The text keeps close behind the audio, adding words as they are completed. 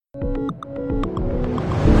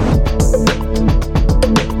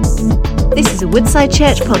is a Woodside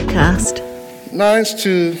Church podcast. Nice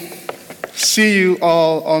to see you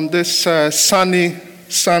all on this sunny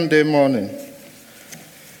Sunday morning.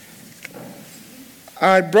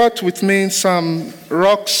 I brought with me some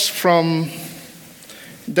rocks from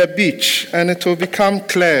the beach, and it will become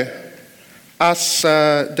clear as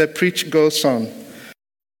the preach goes on.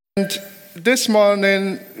 And this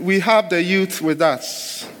morning, we have the youth with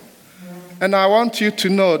us. And I want you to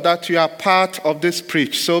know that you are part of this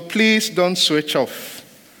preach, so please don't switch off.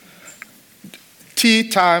 Tea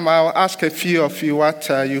time, I'll ask a few of you what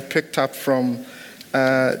you picked up from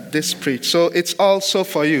this preach. So it's also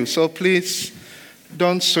for you, so please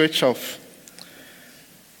don't switch off.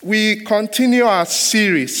 We continue our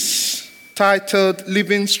series titled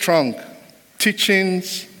Living Strong,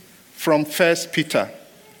 Teachings from 1 Peter.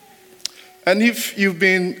 And if you've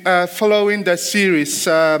been following the series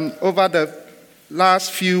over the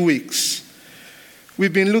last few weeks,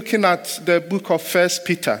 we've been looking at the book of 1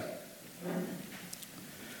 Peter.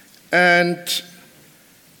 And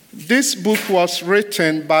this book was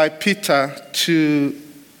written by Peter to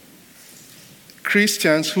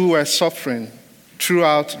Christians who were suffering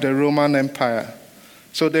throughout the Roman Empire.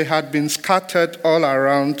 So they had been scattered all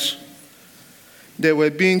around. They were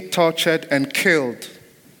being tortured and killed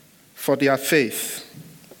for their faith.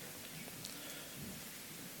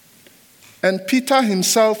 And Peter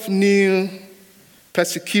himself knew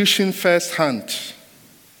persecution firsthand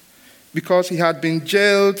because he had been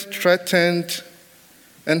jailed, threatened,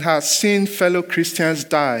 and had seen fellow Christians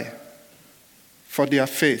die for their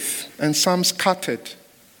faith, and some scattered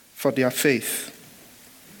for their faith.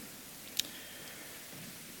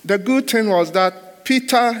 The good thing was that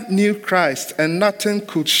Peter knew Christ, and nothing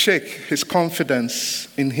could shake his confidence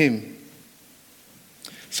in him.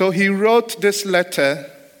 So he wrote this letter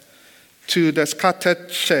to the scattered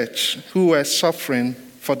church who were suffering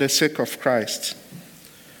for the sake of Christ.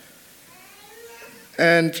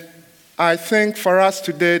 And I think for us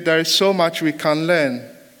today, there is so much we can learn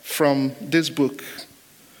from this book.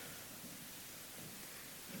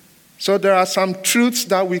 So there are some truths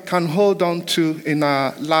that we can hold on to in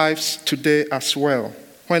our lives today as well,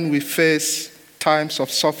 when we face times of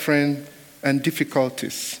suffering and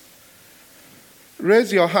difficulties.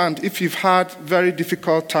 Raise your hand if you've had very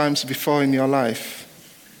difficult times before in your life.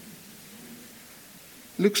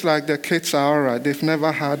 Looks like the kids are all right. They've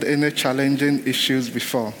never had any challenging issues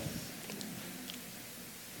before.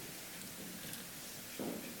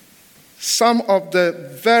 Some of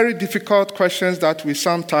the very difficult questions that we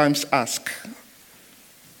sometimes ask.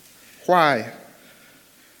 Why?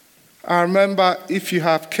 I remember if you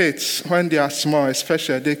have kids, when they are small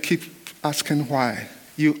especially, they keep asking why.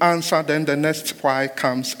 You answer, then the next why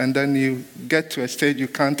comes, and then you get to a stage you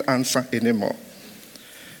can't answer anymore.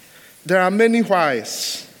 There are many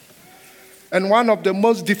whys. And one of the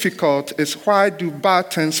most difficult is, why do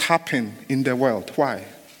bad things happen in the world? Why?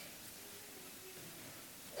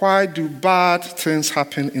 Why do bad things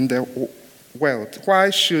happen in the world? Why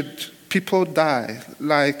should people die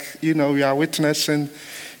like, we are witnessing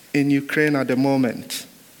in Ukraine at the moment?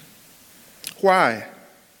 Why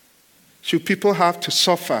should people have to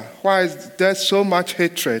suffer? Why is there so much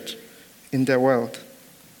hatred in the world?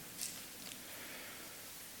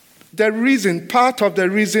 Part of the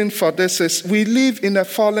reason for this is we live in a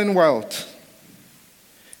fallen world.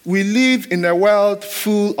 We live in a world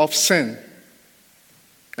full of sin.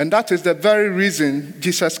 And that is the very reason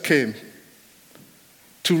Jesus came,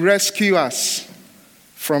 to rescue us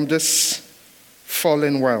from this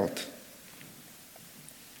fallen world.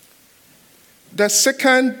 The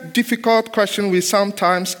second difficult question we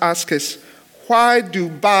sometimes ask is, why do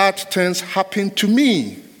bad things happen to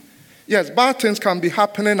me? Yes, bad things can be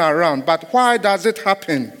happening around, but why does it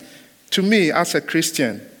happen to me as a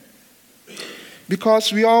Christian?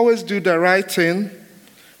 Because we always do the right thing.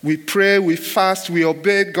 We pray, we fast, we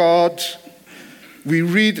obey God, we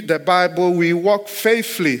read the Bible, we walk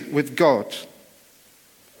faithfully with God.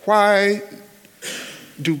 Why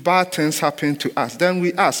do bad things happen to us? Then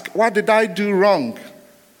we ask, what did I do wrong?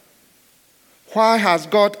 Why has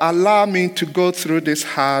God allowed me to go through these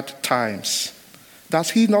hard times? Does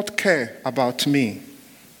he not care about me?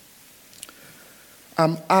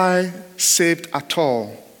 Am I saved at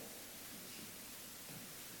all?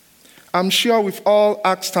 I'm sure we've all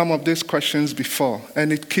asked some of these questions before,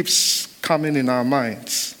 and it keeps coming in our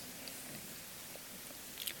minds.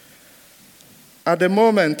 At the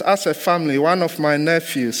moment, as a family, one of my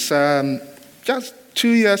nephews, just 2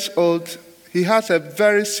 years old, he has a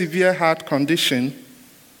very severe heart condition.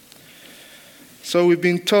 So we've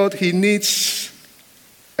been told he needs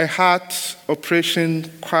a heart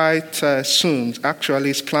operation quite soon. Actually,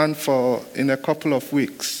 it's planned for in a couple of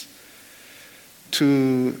weeks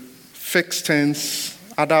to fix things.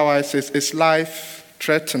 Otherwise, it's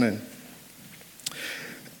life-threatening.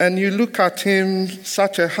 And you look at him,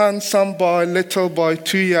 such a handsome boy, little boy,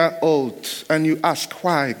 2-year-old, and you ask,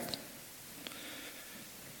 why?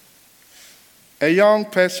 A young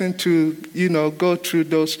person to, go through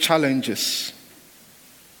those challenges.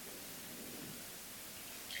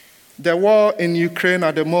 The war in Ukraine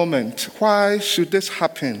at the moment, why should this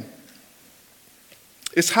happen?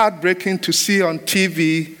 It's heartbreaking to see on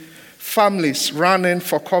TV families running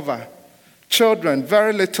for cover. Children,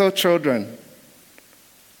 very little children.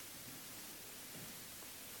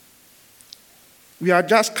 We are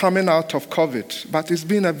just coming out of COVID, but it's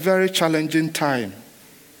been a very challenging time.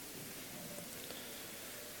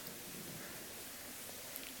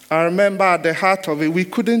 I remember at the heart of it, we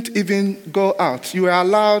couldn't even go out. You were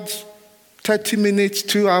allowed 30 minutes,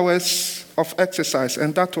 2 hours of exercise,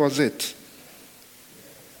 and that was it.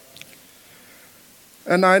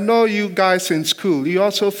 And I know you guys in school, you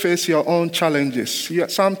also face your own challenges.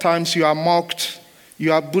 Sometimes you are mocked,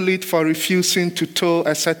 you are bullied for refusing to toe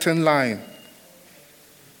a certain line.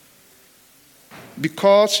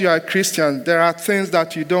 Because you are a Christian, there are things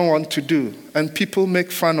that you don't want to do, and people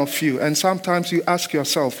make fun of you. And sometimes you ask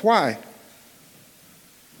yourself, why?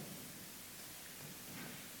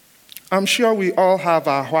 I'm sure we all have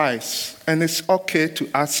our whys, and it's okay to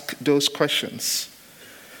ask those questions.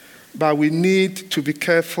 But we need to be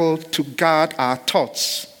careful to guard our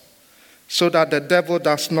thoughts so that the devil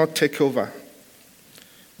does not take over.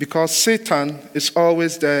 Because Satan is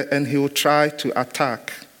always there, and he will try to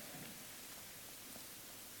attack.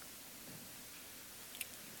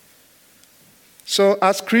 So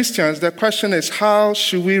as Christians, the question is, how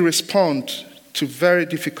should we respond to very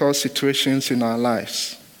difficult situations in our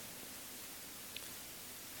lives?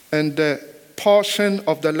 And the portion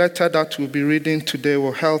of the letter that we'll be reading today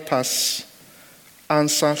will help us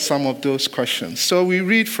answer some of those questions. So we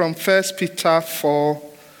read from 1 Peter 4,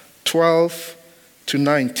 12 to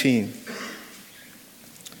 19.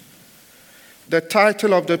 The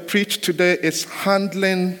title of the preach today is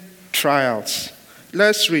Handling Trials.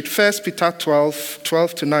 Let's read 1 Peter 12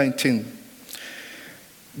 to 19.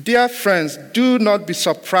 Dear friends, do not be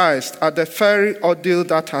surprised at the fiery ordeal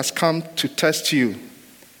that has come to test you,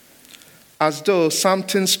 as though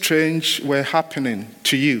something strange were happening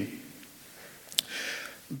to you.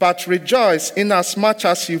 But rejoice inasmuch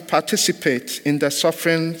as you participate in the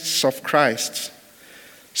sufferings of Christ,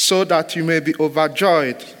 so that you may be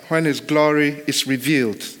overjoyed when his glory is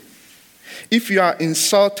revealed. If you are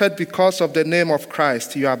insulted because of the name of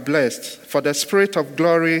Christ, you are blessed, for the Spirit of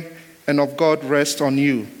glory and of God rests on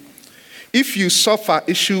you. If you suffer,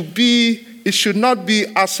 it should not be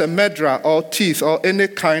as a murderer or thief or any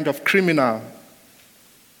kind of criminal,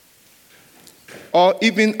 or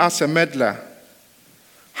even as a meddler.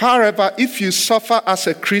 However, if you suffer as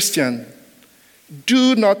a Christian,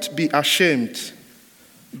 do not be ashamed,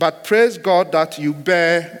 but praise God that you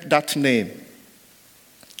bear that name.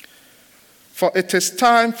 For it is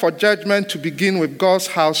time for judgment to begin with God's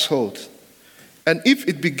household. And if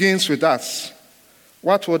it begins with us,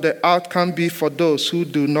 what will the outcome be for those who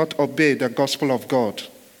do not obey the gospel of God?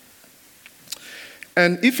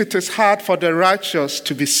 And if it is hard for the righteous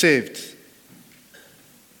to be saved,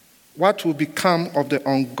 what will become of the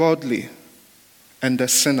ungodly and the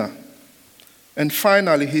sinner? And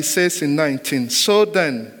finally, he says in 19, so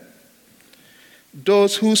then,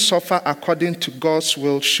 those who suffer according to God's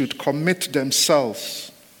will should commit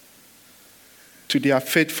themselves to their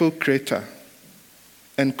faithful Creator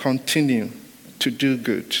and continue to do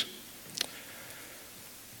good.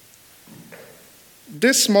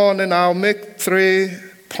 This morning I'll make 3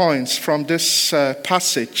 points from this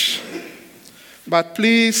passage, but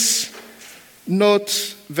please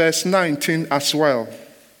note verse 19 as well.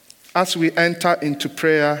 As we enter into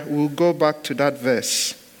prayer, we'll go back to that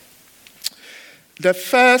verse. The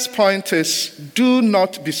first point is, do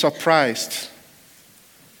not be surprised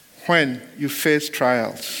when you face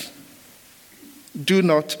trials. Do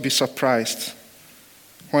not be surprised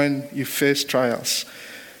when you face trials.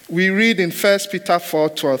 We read in 1 Peter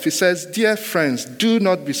 4:12, it says, dear friends, do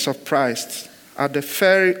not be surprised at the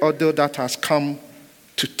fiery ordeal that has come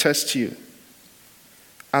to test you,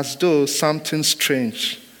 as though something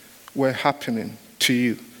strange were happening to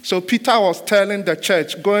you. So Peter was telling the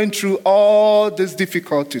church, going through all these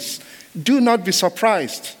difficulties, do not be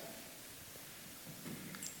surprised.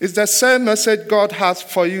 It's the same message God has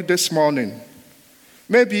for you this morning.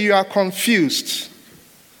 Maybe you are confused.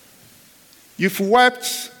 You've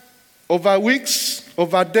wept over weeks,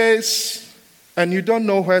 over days, and you don't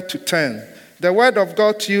know where to turn. The word of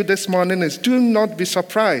God to you this morning is, do not be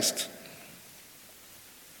surprised,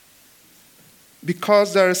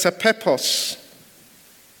 because there is a purpose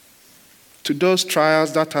to those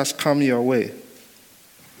trials that has come your way.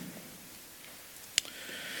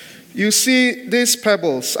 You see these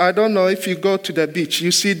pebbles. I don't know if you go to the beach,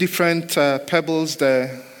 you see different pebbles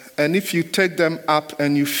there. And if you take them up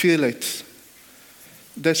and you feel it,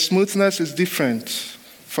 the smoothness is different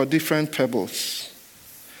for different pebbles.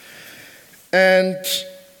 And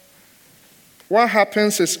what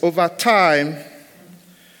happens is, over time,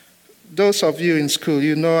 those of you in school,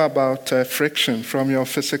 you know about friction from your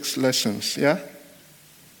physics lessons, yeah?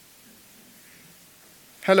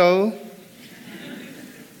 Hello?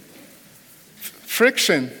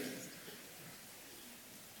 Friction.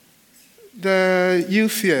 The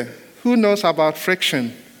youth here, who knows about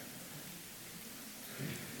friction?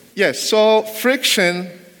 Yes, so friction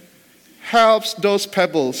helps those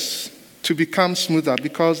pebbles to become smoother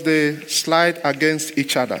because they slide against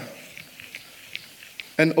each other.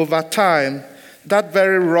 And over time, that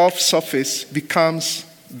very rough surface becomes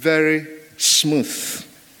very smooth.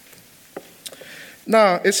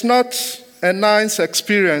 Now, it's not a nice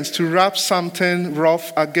experience to rub something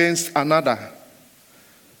rough against another,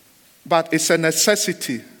 but it's a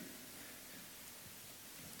necessity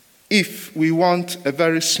if we want a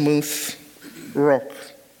very smooth rock.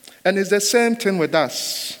 And it's the same thing with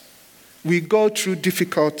us. We go through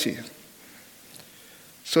difficulty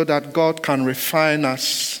so that God can refine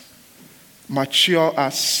us, mature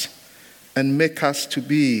us, and make us to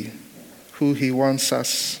be who He wants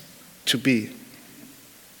us to be.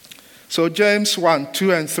 So James 1,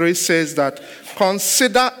 2, and 3 says that,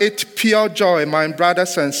 consider it pure joy, my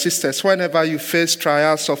brothers and sisters, whenever you face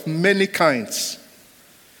trials of many kinds,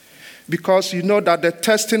 because you know that the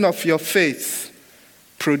testing of your faith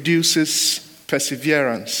produces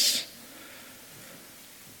perseverance.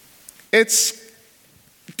 It's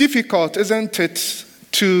difficult, isn't it,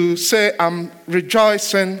 to say I'm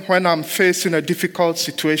rejoicing when I'm facing a difficult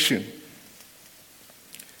situation.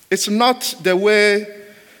 It's not the way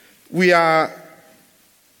we are,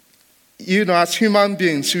 as human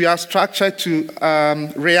beings, we are structured to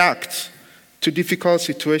react to difficult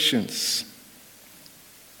situations.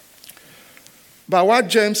 But what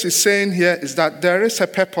James is saying here is that there is a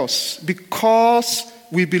purpose because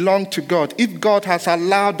we belong to God. If God has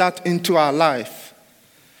allowed that into our life,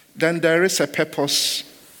 then there is a purpose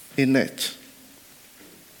in it.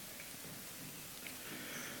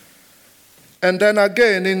 And then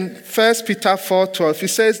again in 1 Peter 4:12, he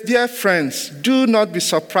says, dear friends, do not be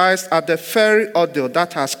surprised at the fiery ordeal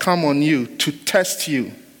that has come on you to test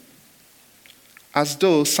you, as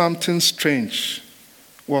though something strange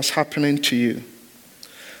was happening to you.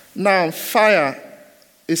 Now, fire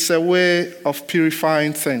is a way of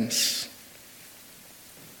purifying things.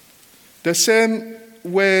 The same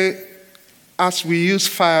way as we use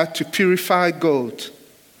fire to purify gold,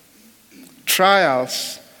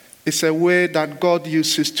 trials is a way that God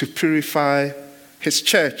uses to purify His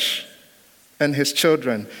church and His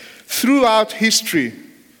children. Throughout history,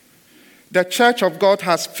 the church of God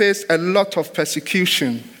has faced a lot of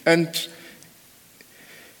persecution, and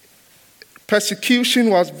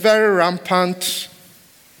persecution was very rampant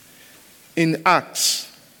in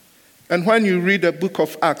Acts. And when you read the book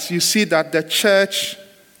of Acts, you see that the church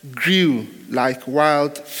grew like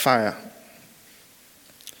wildfire.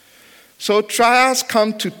 So trials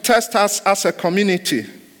come to test us as a community.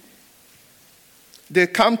 They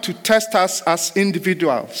come to test us as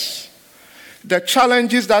individuals. The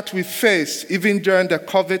challenges that we face, even during the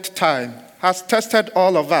COVID time, has tested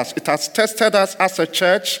all of us. It has tested us as a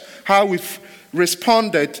church, how we've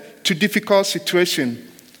responded to difficult situations.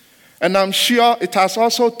 And I'm sure it has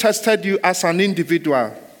also tested you as an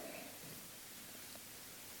individual.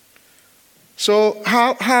 So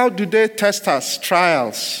how do they test us?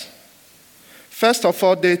 Trials. First of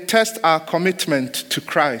all, they test our commitment to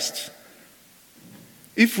Christ.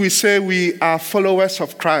 If we say we are followers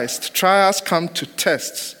of Christ, trials come to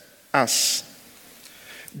test us.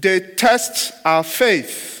 They test our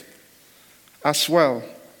faith as well.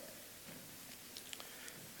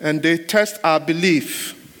 And they test our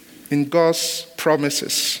belief in God's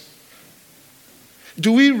promises.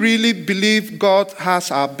 Do we really believe God has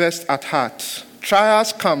our best at heart?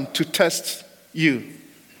 Trials come to test you.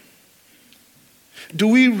 Do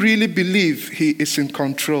we really believe He is in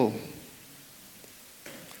control?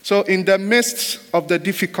 So in the midst of the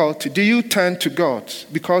difficulty, do you turn to God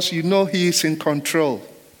because you know He is in control?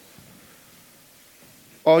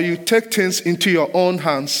 Or you take things into your own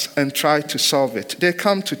hands and try to solve it? They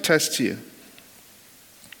come to test you.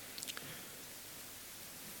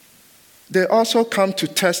 they also come to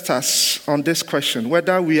test us on this question,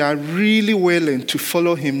 whether we are really willing to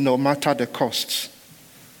follow him no matter the costs.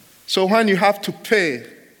 So when you have to pay,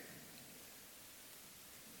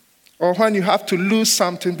 or when you have to lose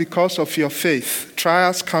something because of your faith,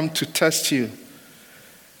 trials come to test you,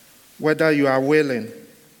 whether you are willing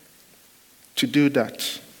to do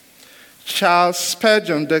that. Charles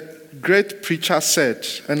Spurgeon, the great preacher, said,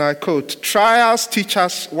 and I quote, "Trials teach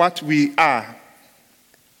us what we are.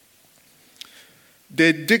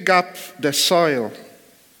 They dig up the soil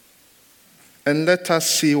and let us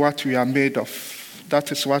see what we are made of."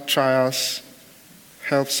 That is what trials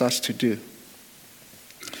helps us to do.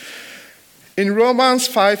 In Romans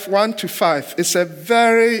 5:1-5, it's a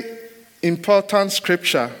very important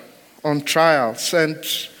scripture on trials, and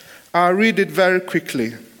I'll read it very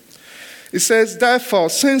quickly. It says, "Therefore,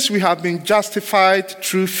 since we have been justified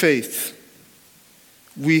through faith,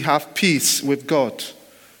 we have peace with God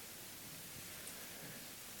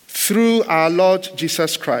through our Lord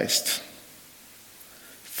Jesus Christ,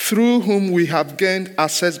 through whom we have gained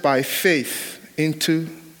access by faith into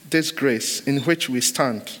this grace in which we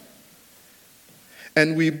stand.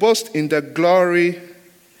 And we boast in the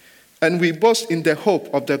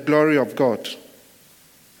hope of the glory of God.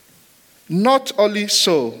 Not only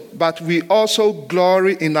so, but we also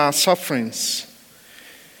glory in our sufferings,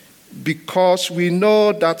 because we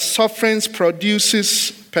know that sufferings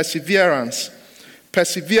produces perseverance,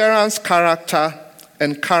 perseverance, character,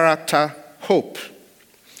 and character, hope.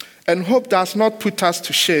 And hope does not put us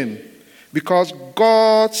to shame, because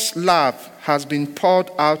God's love has been poured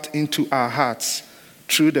out into our hearts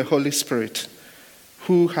through the Holy Spirit,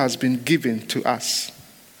 who has been given to us."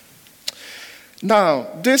 Now,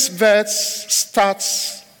 this verse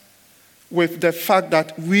starts with the fact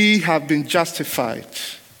that we have been justified.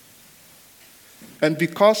 And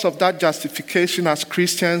because of that justification as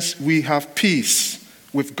Christians, we have peace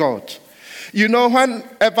with God. You know,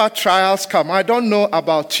 whenever trials come, I don't know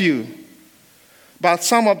about you, but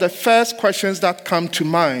some of the first questions that come to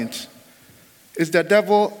mind is the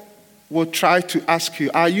devil will try to ask you,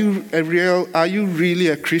 are you really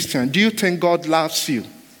a Christian? Do you think God loves you?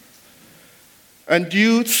 And do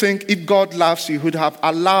you think if God loves you, he would have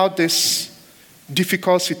allowed this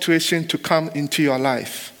difficult situation to come into your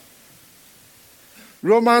life?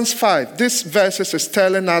 Romans 5, this verse is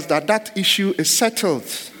telling us that that issue is settled.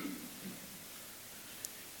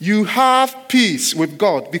 You have peace with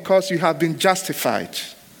God because you have been justified.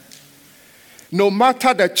 No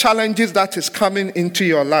matter the challenges that is coming into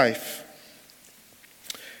your life,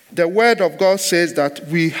 the word of God says that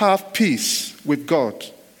we have peace with God.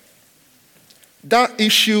 That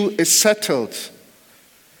issue is settled.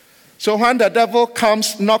 So when the devil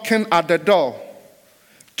comes knocking at the door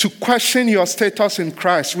to question your status in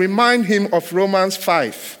Christ, remind him of Romans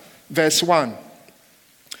 5, verse 1.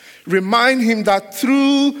 Remind him that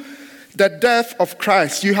through the death of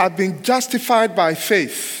Christ, you have been justified by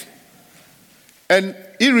faith. And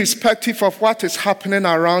irrespective of what is happening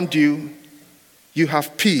around you, you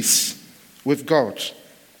have peace with God.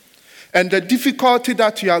 And the difficulty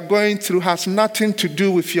that you are going through has nothing to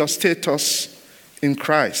do with your status in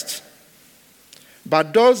Christ.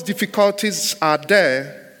 But those difficulties are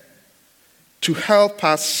there to help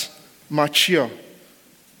us mature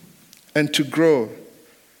and to grow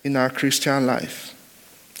in our Christian life.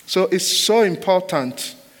 So it's so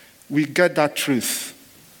important we get that truth,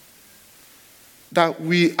 that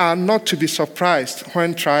we are not to be surprised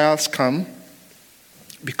when trials come,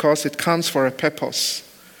 because it comes for a purpose.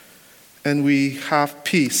 And we have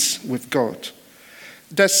peace with God.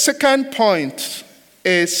 The second point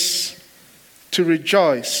is to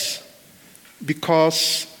rejoice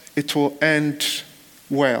because it will end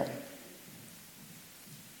well.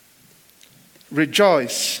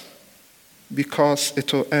 Rejoice because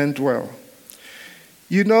it will end well.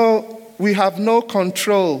 You know, we have no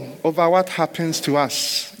control over what happens to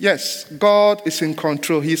us. Yes, God is in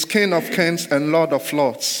control. He is King of kings and Lord of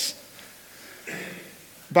lords.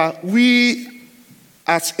 But we,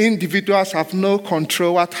 as individuals, have no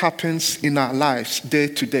control what happens in our lives day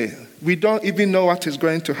to day. We don't even know what is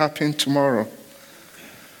going to happen tomorrow.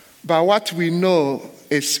 But what we know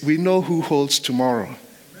is we know who holds tomorrow.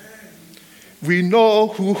 We know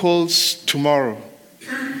who holds tomorrow.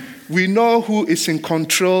 We know who is in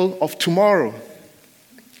control of tomorrow.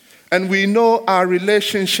 And we know our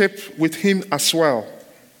relationship with him as well.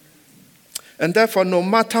 And therefore, no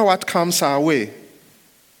matter what comes our way,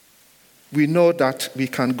 we know that we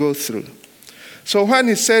can go through. So when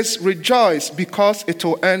he says, rejoice because it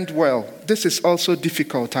will end well, this is also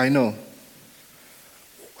difficult, I know.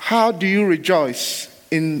 How do you rejoice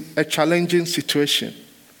in a challenging situation?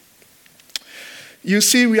 You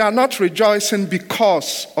see, we are not rejoicing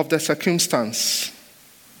because of the circumstance.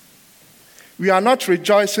 We are not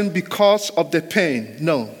rejoicing because of the pain.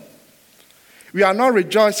 No. We are not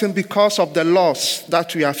rejoicing because of the loss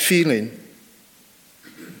that we are feeling.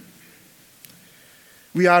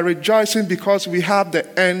 We are rejoicing because we have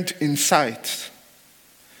the end in sight.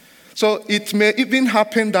 So it may even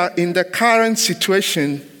happen that in the current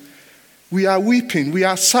situation, we are weeping, we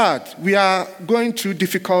are sad, we are going through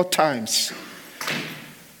difficult times.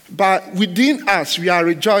 But within us, we are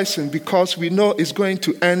rejoicing because we know it's going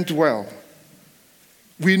to end well.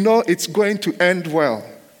 We know it's going to end well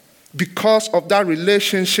because of that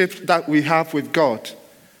relationship that we have with God,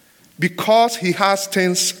 because He has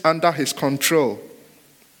things under His control.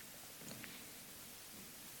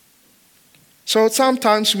 So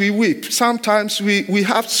sometimes we weep. Sometimes we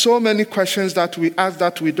have so many questions that we ask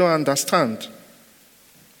that we don't understand.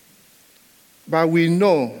 But we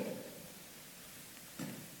know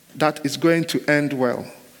that it's going to end well.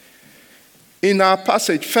 In our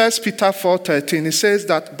passage, 1 Peter 4:13, it says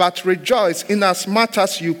that, "But rejoice inasmuch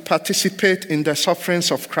as you participate in the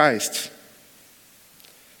sufferings of Christ,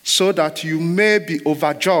 so that you may be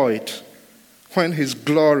overjoyed when His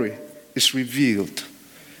glory is revealed."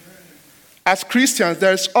 As Christians,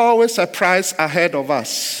 there is always a prize ahead of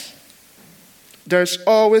us. There is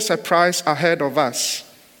always a prize ahead of us.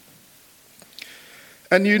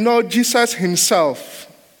 And you know, Jesus Himself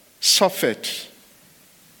suffered.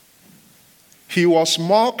 He was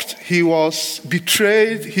mocked, He was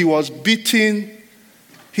betrayed, He was beaten.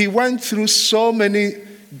 He went through so many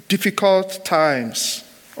difficult times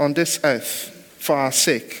on this earth for our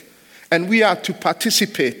sake. And we are to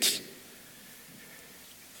participate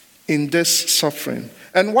in this suffering.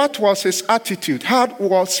 And what was His attitude? How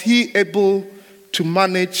was He able to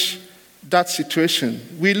manage that situation?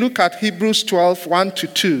 We look at Hebrews 12,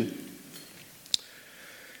 1-2.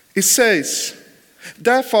 It says,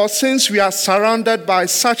 "Therefore, since we are surrounded by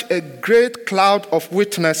such a great cloud of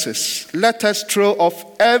witnesses, let us throw off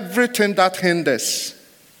everything that hinders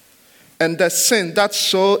and the sin that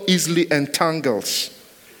so easily entangles.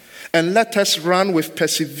 And let us run with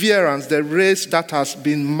perseverance the race that has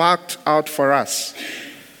been marked out for us,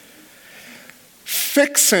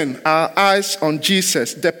 fixing our eyes on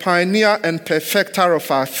Jesus, the pioneer and perfecter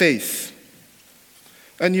of our faith."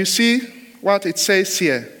 And you see what it says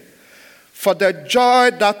here. "For the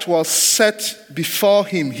joy that was set before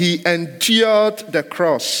Him, He endured the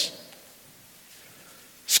cross,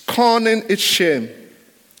 scorning its shame,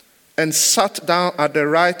 and sat down at the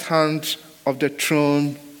right hand of the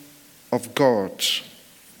throne of God."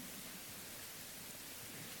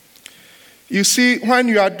 You see, when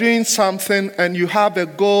you are doing something and you have a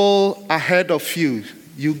goal ahead of you,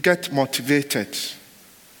 you get motivated.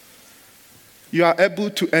 You are able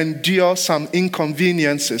to endure some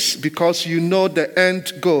inconveniences because you know the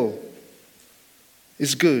end goal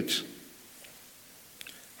is good.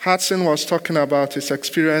 Hudson was talking about his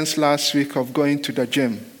experience last week of going to the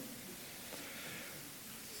gym.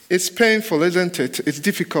 It's painful, isn't it? It's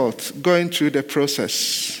difficult going through the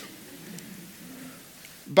process.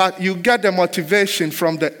 But you get the motivation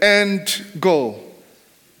from the end goal.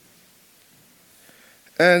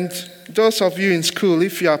 And those of you in school,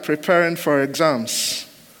 if you are preparing for exams,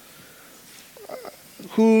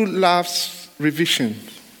 who loves revision?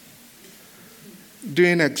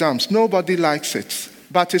 Doing exams. Nobody likes it.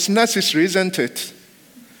 But it's necessary, isn't it?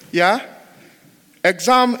 Yeah?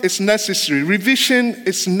 Exam is necessary. Revision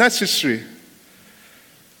is necessary.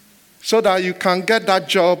 So that you can get that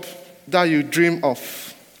job that you dream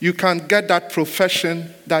of. You can get that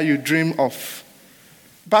profession that you dream of.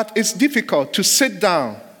 But it's difficult to sit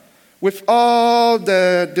down with all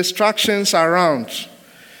the distractions around.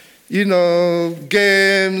 You know,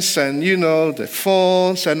 games and, the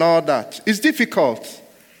phones and all that. It's difficult.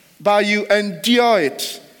 But you endure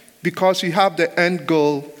it because you have the end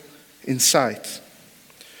goal in sight.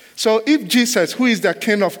 So if Jesus, who is the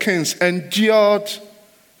King of Kings, endured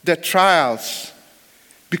the trials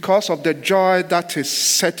because of the joy that is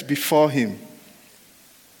set before Him,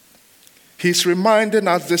 He's reminding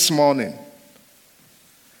us this morning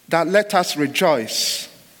that let us rejoice,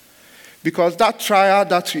 because that trial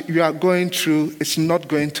that you are going through is not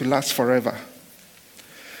going to last forever.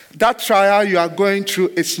 That trial you are going through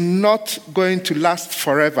is not going to last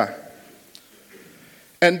forever.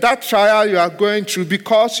 And that trial you are going through,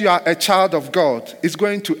 because you are a child of God, is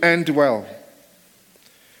going to end well.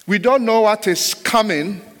 We don't know what is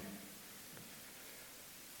coming,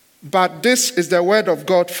 but this is the word of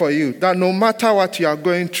God for you, that no matter what you are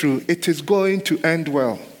going through, it is going to end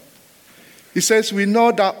well. He says, we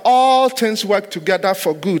know that all things work together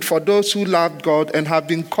for good for those who love God and have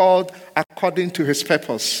been called according to his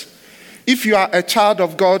purpose. If you are a child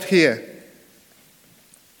of God here,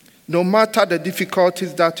 no matter the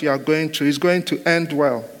difficulties that you are going through, it's going to end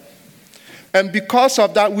well. And because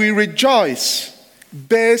of that, we rejoice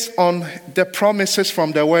based on the promises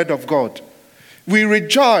from the Word of God. We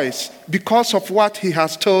rejoice because of what he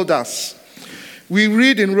has told us. We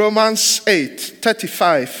read in Romans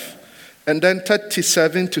 8:35 and then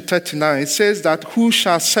 37 to 39. It says that who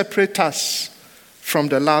shall separate us from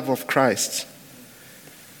the love of Christ?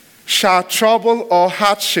 Shall trouble or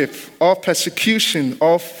hardship or persecution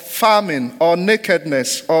or famine or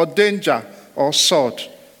nakedness or danger or sword?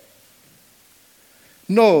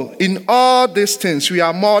 No, in all these things we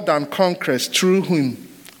are more than conquerors through him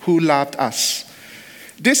who loved us.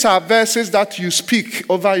 These are verses that you speak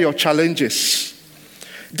over your challenges.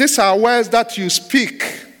 These are words that you speak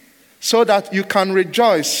so that you can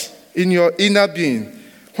rejoice in your inner being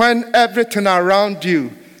when everything around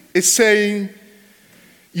you is saying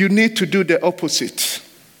you need to do the opposite.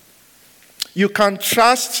 You can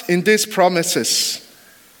trust in these promises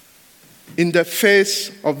in the face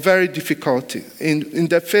of very difficulty, in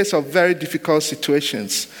the face of very difficult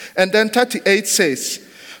situations. And then 38 says,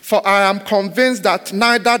 for I am convinced that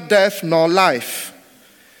neither death nor life,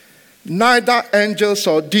 neither angels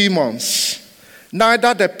or demons,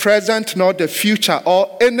 neither the present nor the future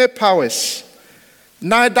or any powers,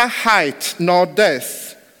 neither height nor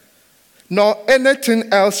depth, nor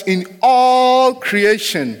anything else in all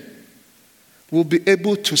creation will be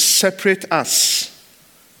able to separate us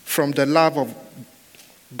from the love of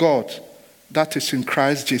God that is in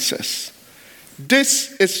Christ Jesus.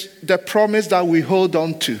 This is the promise that we hold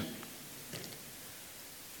on to.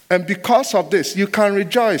 And because of this, you can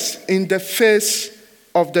rejoice in the face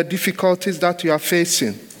of the difficulties that you are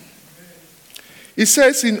facing. It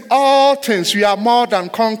says, in all things, we are more than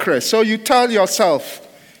conquerors. So you tell yourself,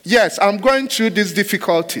 yes, I'm going through this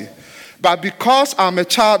difficulty, but because I'm a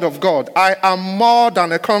child of God, I am more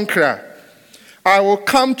than a conqueror. I will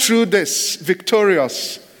come through this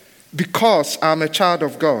victorious because I'm a child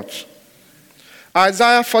of God.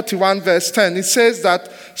 Isaiah 41 verse 10, it says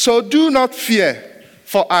that, so do not fear,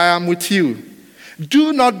 for I am with you.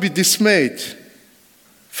 Do not be dismayed,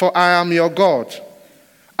 for I am your God.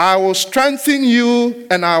 I will strengthen you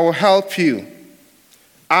and I will help you.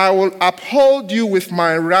 I will uphold you with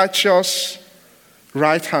my righteous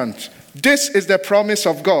right hand. This is the promise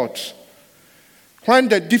of God. When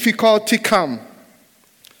the difficulty comes,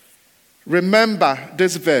 remember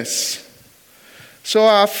this verse. So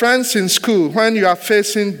our friends in school, when you are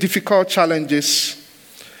facing difficult challenges,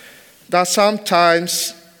 that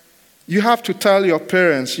sometimes you have to tell your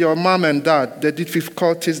parents, your mom and dad, the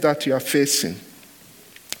difficulties that you are facing.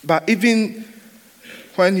 But even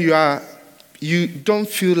when you don't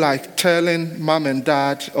feel like telling mom and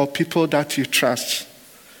dad or people that you trust,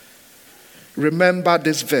 remember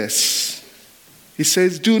this verse. He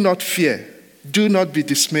says, do not fear, do not be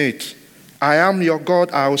dismayed. I am your God,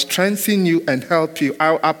 I will strengthen you and help you.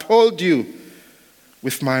 I will uphold you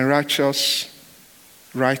with my righteous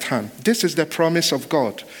right hand. This is the promise of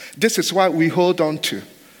God. This is what we hold on to.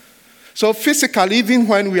 So physically, even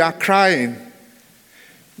when we are crying,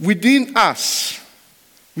 within us,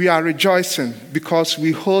 we are rejoicing because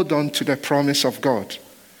we hold on to the promise of God.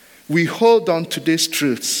 We hold on to these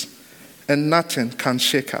truths and nothing can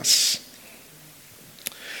shake us.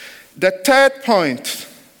 The third point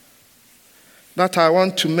that I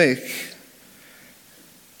want to make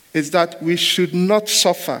is that we should not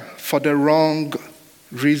suffer for the wrong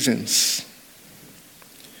reasons.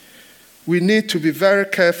 We need to be very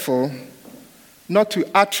careful not to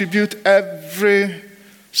attribute every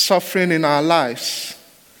suffering in our lives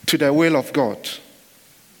to the will of God.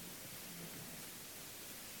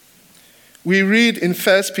 We read in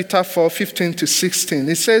 1 Peter 4:15 to 16,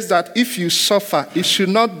 it says that if you suffer, it should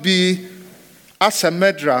not be as a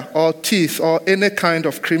murderer or thief or any kind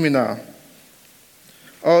of criminal,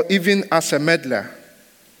 or even as a meddler.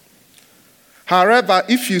 However,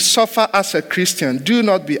 if you suffer as a Christian, do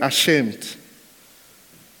not be ashamed,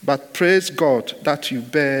 but praise God that you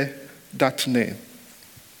bear that name.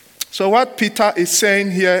 So what Peter is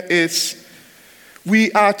saying here is,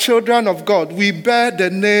 we are children of God. We bear the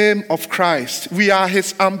name of Christ. We are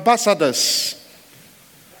his ambassadors.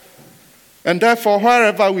 And therefore,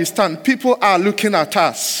 wherever we stand, people are looking at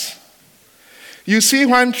us. You see,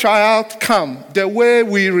 when trials come, the way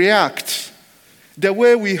we react, the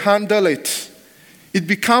way we handle it, it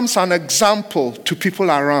becomes an example to people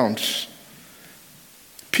around.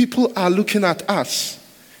 People are looking at us.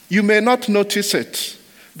 You may not notice it,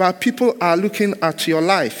 but people are looking at your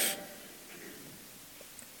life.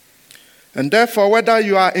 And therefore, whether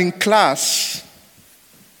you are in class,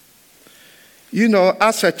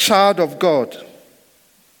 as a child of God,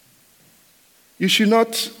 you should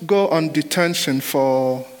not go on detention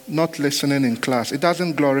for not listening in class. It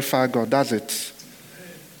doesn't glorify God, does it?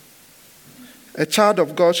 A child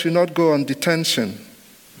of God should not go on detention.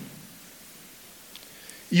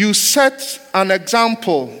 You set an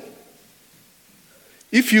example.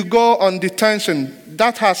 If you go on detention,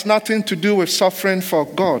 that has nothing to do with suffering for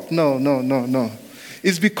God. No.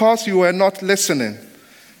 It's because you were not listening.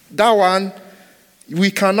 That one,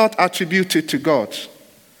 we cannot attribute it to God.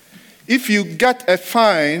 If you get a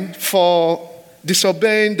fine for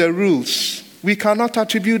disobeying the rules, we cannot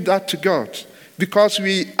attribute that to God, because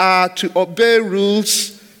we are to obey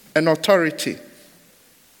rules and authority.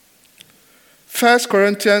 1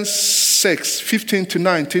 Corinthians 6, 15 to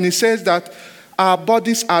 19, it says that our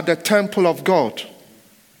bodies are the temple of God.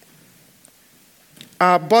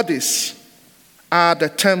 Our bodies are the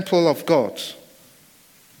temple of God.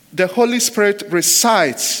 The Holy Spirit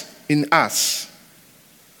resides in us.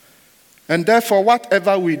 And therefore,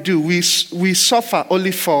 whatever we do, we suffer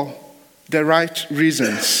only for the right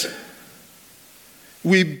reasons.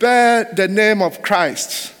 We bear the name of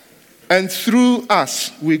Christ, and through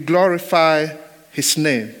us, we glorify his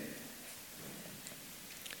name.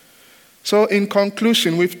 So in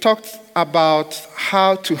conclusion, we've talked about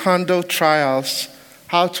how to handle trials,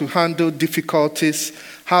 how to handle difficulties,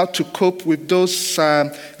 how to cope with those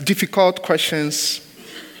difficult questions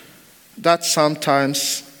that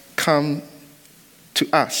sometimes come to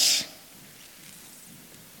us.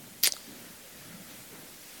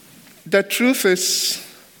 The truth is,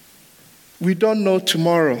 we don't know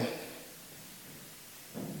tomorrow.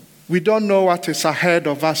 We don't know what is ahead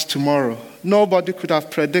of us tomorrow. Nobody could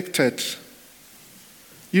have predicted.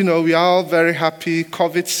 We are all very happy.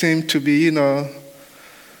 COVID seemed to be,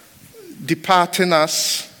 departing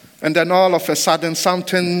us. And then all of a sudden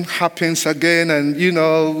something happens again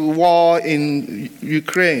and, war in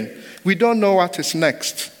Ukraine. We don't know what is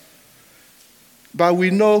next. But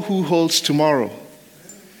we know who holds tomorrow.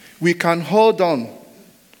 We can hold on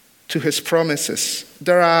to his promises.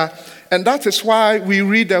 And that is why we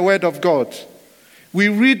read the Word of God. We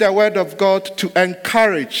read the Word of God to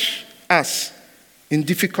encourage us in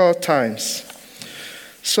difficult times.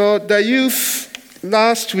 So the youth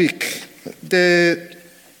last week, they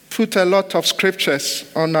put a lot of scriptures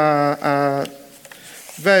on our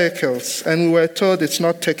vehicles, and we were told it's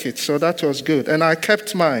not take it, so that was good. And I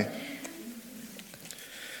kept mine.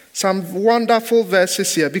 Some wonderful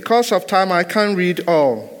verses here. Because of time, I can't read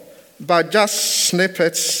all, but just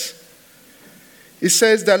snippets. It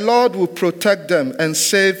says, the Lord will protect them and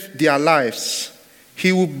save their lives.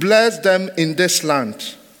 He will bless them in this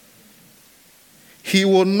land. He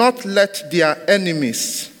will not let their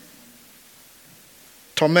enemies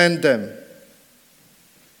torment them.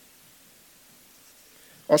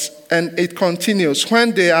 And it continues,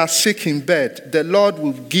 when they are sick in bed, the Lord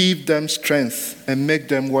will give them strength and make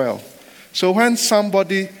them well. So when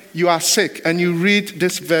you are sick and you read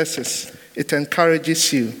these verses, it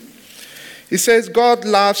encourages you. It says, God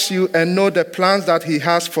loves you and knows the plans that he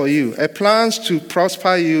has for you, a plans to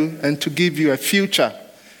prosper you and to give you a future.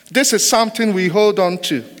 This is something we hold on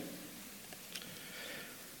to.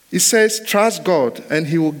 It says, trust God and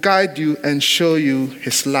he will guide you and show you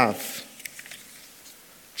his love.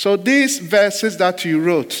 So these verses that you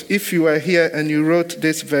wrote, if you were here and you wrote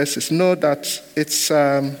these verses, know that it's,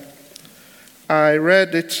 I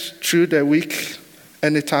read it through the week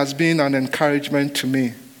and it has been an encouragement to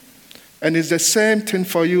me. And it's the same thing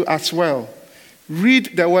for you as well.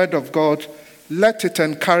 Read the Word of God. Let it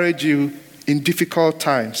encourage you in difficult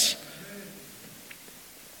times.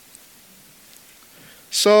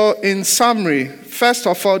 So in summary, first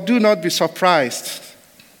of all, do not be surprised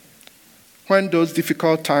when those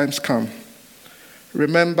difficult times come.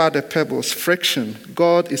 Remember the pebbles, friction.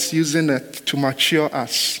 God is using it to mature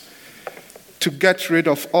us, to get rid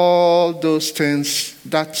of all those things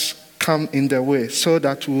that come in the way, so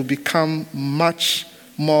that we will become much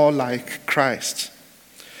more like Christ.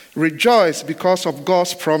 Rejoice because of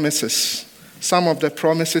God's promises. Some of the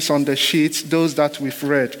promises on the sheets, those that we've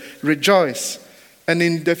read. Rejoice. And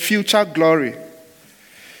in the future glory.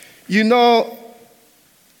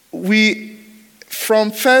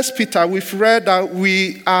 From 1 Peter, we've read that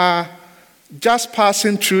we are just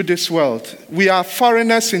passing through this world. We are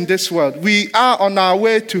foreigners in this world. We are on our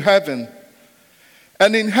way to heaven.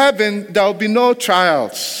 And in heaven, there will be no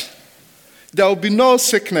trials. There will be no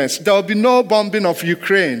sickness. There will be no bombing of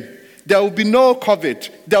Ukraine. There will be no COVID.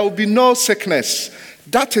 There will be no sickness.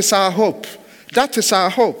 That is our hope. That is our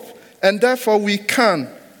hope. And therefore we can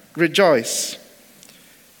rejoice.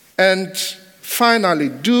 And finally,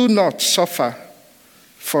 do not suffer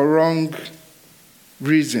for wrong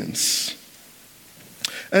reasons.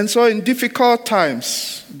 And so in difficult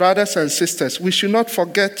times, brothers and sisters, we should not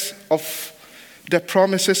forget of the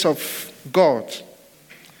promises of God.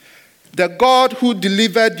 The God who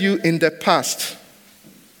delivered you in the past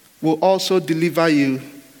will also deliver you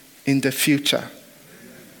in the future.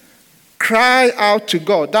 Cry out to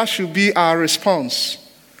God. That should be our response.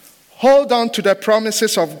 Hold on to the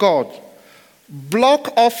promises of God.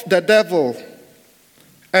 Block off the devil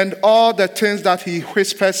and all the things that he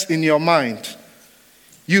whispers in your mind.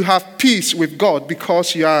 You have peace with God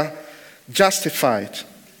because you are justified.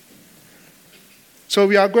 So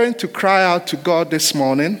we are going to cry out to God this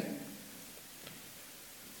morning.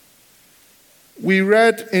 We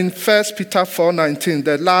read in 1 Peter 4:19,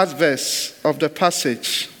 the last verse of the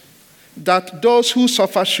passage, that those who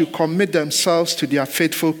suffer should commit themselves to their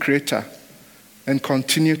faithful Creator and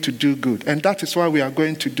continue to do good. And that is what we are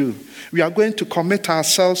going to do. We are going to commit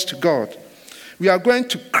ourselves to God. We are going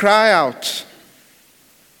to cry out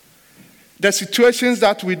the situations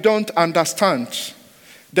that we don't understand,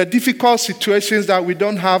 the difficult situations that we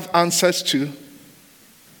don't have answers to.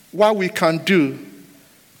 What we can do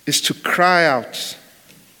is to cry out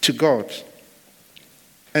to God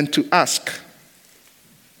and to ask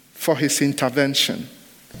for his intervention.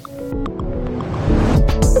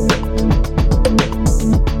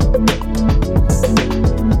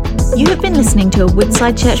 You have been listening to a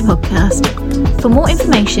Woodside Church podcast. For more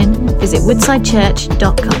information, visit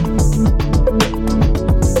woodsidechurch.com.